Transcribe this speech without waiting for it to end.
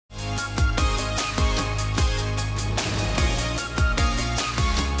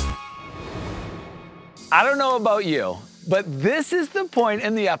I don't know about you, but this is the point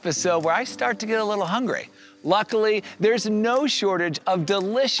in the episode where I start to get a little hungry. Luckily, there's no shortage of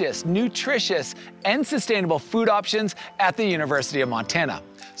delicious, nutritious, and sustainable food options at the University of Montana.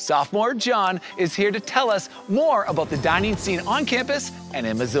 Sophomore John is here to tell us more about the dining scene on campus and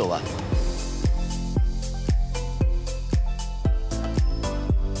in Missoula.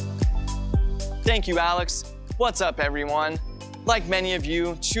 Thank you, Alex. What's up, everyone? Like many of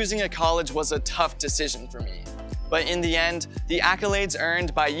you, choosing a college was a tough decision for me. But in the end, the accolades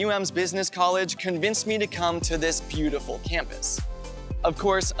earned by UM's Business College convinced me to come to this beautiful campus. Of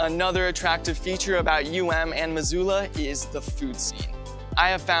course, another attractive feature about UM and Missoula is the food scene. I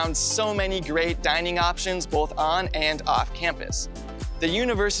have found so many great dining options both on and off campus. The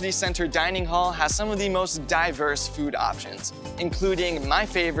University Center Dining Hall has some of the most diverse food options, including my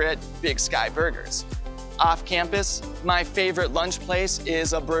favorite, Big Sky Burgers. Off campus, my favorite lunch place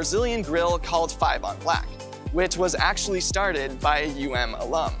is a Brazilian grill called 5 on Black, which was actually started by a UM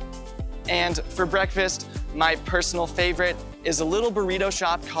alum. And for breakfast, my personal favorite is a little burrito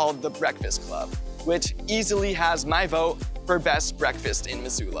shop called the Breakfast Club, which easily has my vote for best breakfast in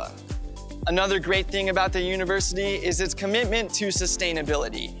Missoula. Another great thing about the university is its commitment to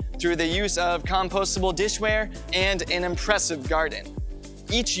sustainability through the use of compostable dishware and an impressive garden.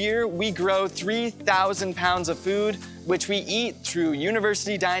 Each year, we grow 3,000 pounds of food, which we eat through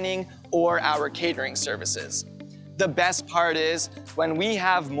university dining or our catering services. The best part is, when we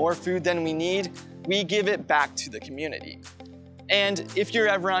have more food than we need, we give it back to the community. And if you're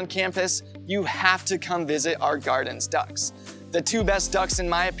ever on campus, you have to come visit our garden's ducks. The two best ducks, in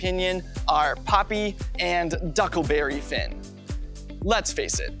my opinion, are Poppy and Duckleberry Finn. Let's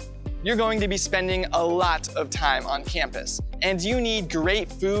face it, you're going to be spending a lot of time on campus, and you need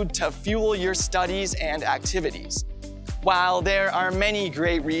great food to fuel your studies and activities. While there are many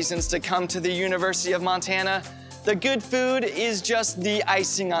great reasons to come to the University of Montana, the good food is just the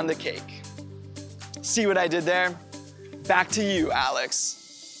icing on the cake. See what I did there? Back to you, Alex.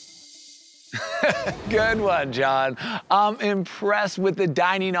 Good one, John. I'm impressed with the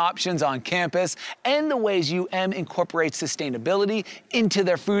dining options on campus and the ways UM incorporates sustainability into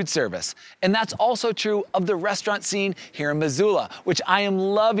their food service. And that's also true of the restaurant scene here in Missoula, which I am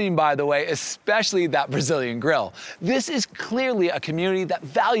loving, by the way, especially that Brazilian grill. This is clearly a community that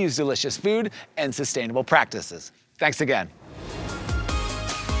values delicious food and sustainable practices. Thanks again.